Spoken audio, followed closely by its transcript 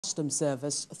Customs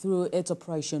Service, through its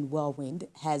Operation Whirlwind,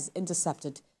 has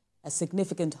intercepted a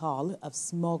significant haul of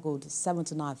smuggled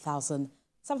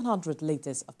 79,700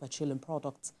 litres of petroleum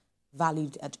products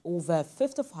valued at over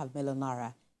 55 million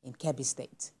naira in Kebbi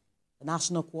State. The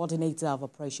National Coordinator of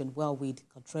Operation Whirlwind,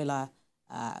 Controller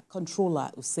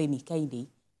Usaini Kendi,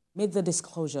 made the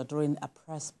disclosure during a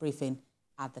press briefing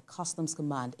at the Customs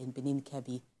Command in Benin,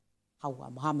 Kebbi. Hawa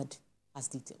Mohammed has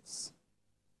details.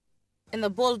 In the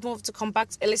bold move to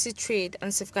combat illicit trade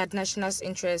and safeguard national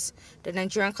interests, the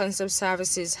Nigerian Customs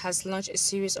Services has launched a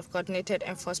series of coordinated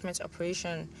enforcement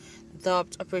operations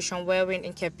dubbed Operation Whirlwind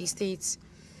in Kebbi State.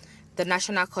 The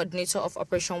National Coordinator of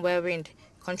Operation Whirlwind,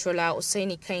 Controller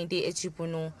Usaini Kendi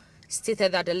Ejibuno,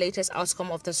 stated that the latest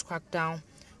outcome of this crackdown,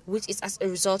 which is as a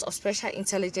result of special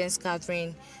intelligence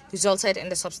gathering, resulted in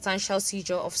the substantial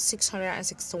seizure of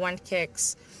 661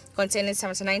 kegs containing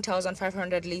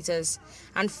 79,500 litres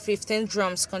and 15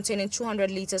 drums containing 200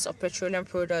 litres of petroleum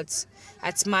products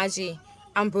at Maji,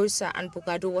 Ambrosa and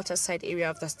Bugado waterside area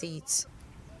of the state.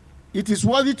 It is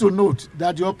worthy to note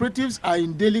that the operatives are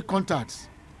in daily contact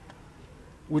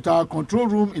with our control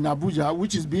room in Abuja,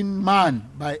 which is being manned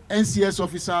by NCS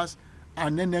officers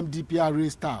and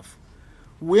NMDPRA staff,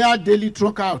 where daily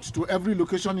truck out to every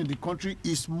location in the country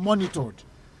is monitored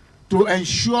to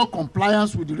ensure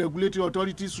compliance with the regulatory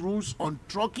authorities' rules on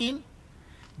trucking,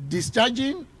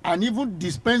 discharging, and even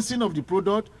dispensing of the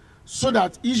product, so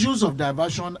that issues of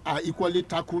diversion are equally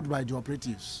tackled by the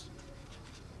operatives.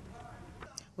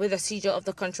 With the seizure of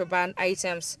the contraband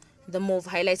items, the move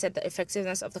highlighted the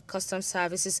effectiveness of the Customs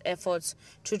Services' efforts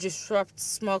to disrupt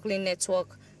smuggling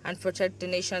network and protect the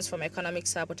nations from economic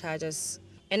sabotagers.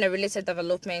 In a related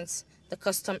development, the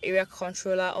Custom Area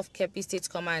Controller of Kebbi State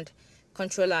Command,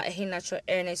 Controller Ehinacho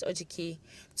Ernest Ojiki,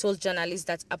 told journalists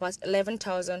that about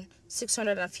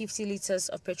 11,650 litres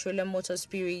of petroleum motor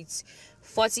spirits,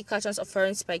 40 cartons of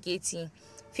foreign spaghetti,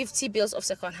 50 bales of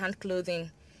second-hand clothing,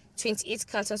 28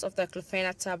 cartons of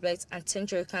diclofenac tablets and 10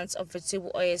 jerrycans of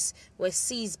vegetable oils were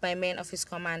seized by men of his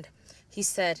command. He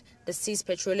said the seized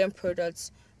petroleum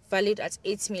products, valued at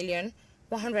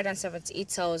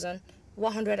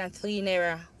 8,178,103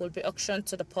 naira, will be auctioned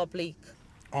to the public.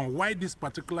 On why this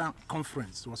particular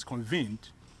conference was convened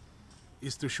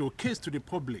is to showcase to the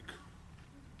public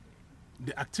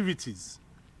the activities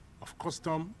of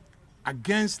custom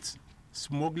against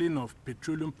smuggling of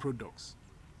petroleum products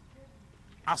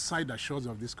outside the shores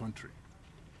of this country.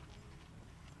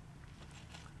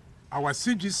 Our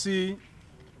CGC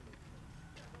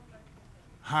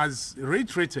has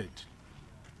reiterated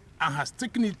and has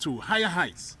taken it to higher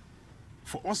heights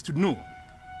for us to know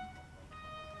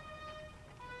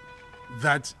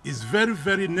that it's very,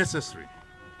 very necessary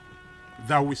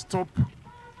that we stop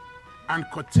and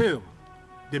curtail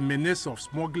the menace of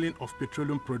smuggling of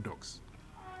petroleum products.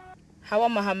 Hawa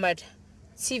Mohammed,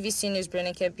 TVC News,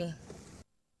 Kebbi.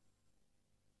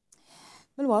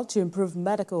 Meanwhile, to improve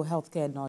medical health care